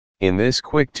In this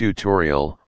quick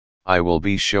tutorial, I will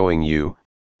be showing you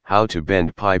how to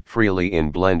bend pipe freely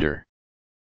in Blender.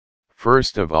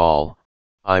 First of all,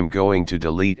 I'm going to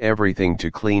delete everything to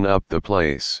clean up the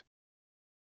place.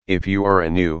 If you are a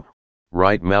new,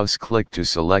 right mouse click to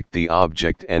select the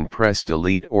object and press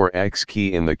Delete or X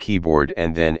key in the keyboard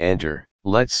and then enter.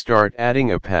 Let's start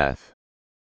adding a path.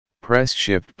 Press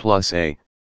Shift plus A,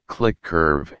 click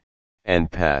Curve,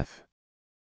 and Path.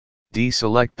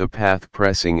 Deselect the path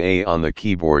pressing A on the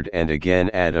keyboard and again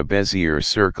add a Bezier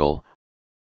circle.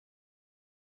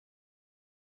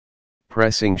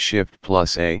 Pressing Shift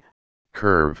plus A,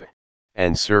 Curve,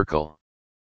 and Circle.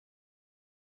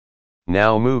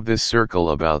 Now move this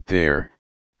circle about there,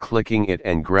 clicking it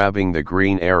and grabbing the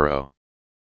green arrow.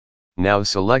 Now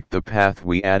select the path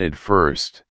we added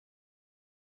first.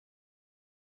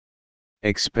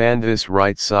 Expand this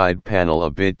right side panel a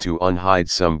bit to unhide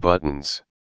some buttons.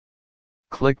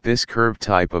 Click this curve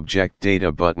type object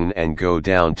data button and go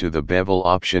down to the bevel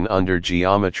option under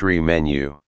geometry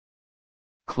menu.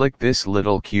 Click this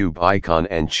little cube icon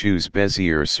and choose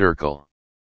Bezier circle.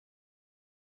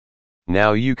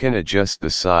 Now you can adjust the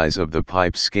size of the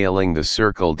pipe scaling the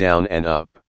circle down and up.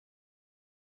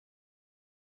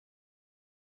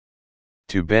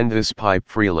 To bend this pipe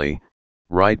freely,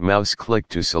 right mouse click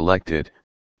to select it,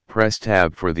 press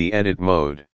Tab for the edit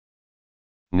mode.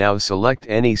 Now select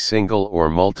any single or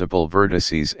multiple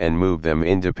vertices and move them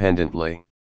independently.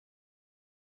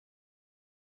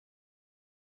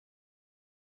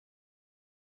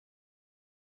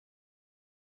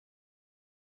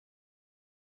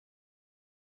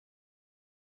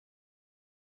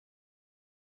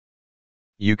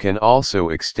 You can also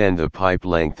extend the pipe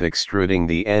length extruding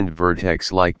the end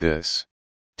vertex like this.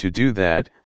 To do that,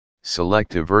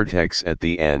 select a vertex at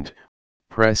the end,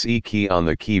 press E key on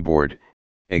the keyboard,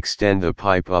 extend the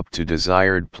pipe up to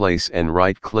desired place and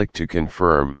right-click to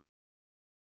confirm.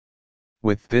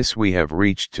 With this we have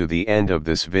reached to the end of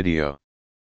this video.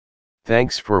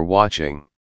 Thanks for watching.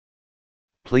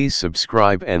 Please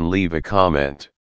subscribe and leave a comment.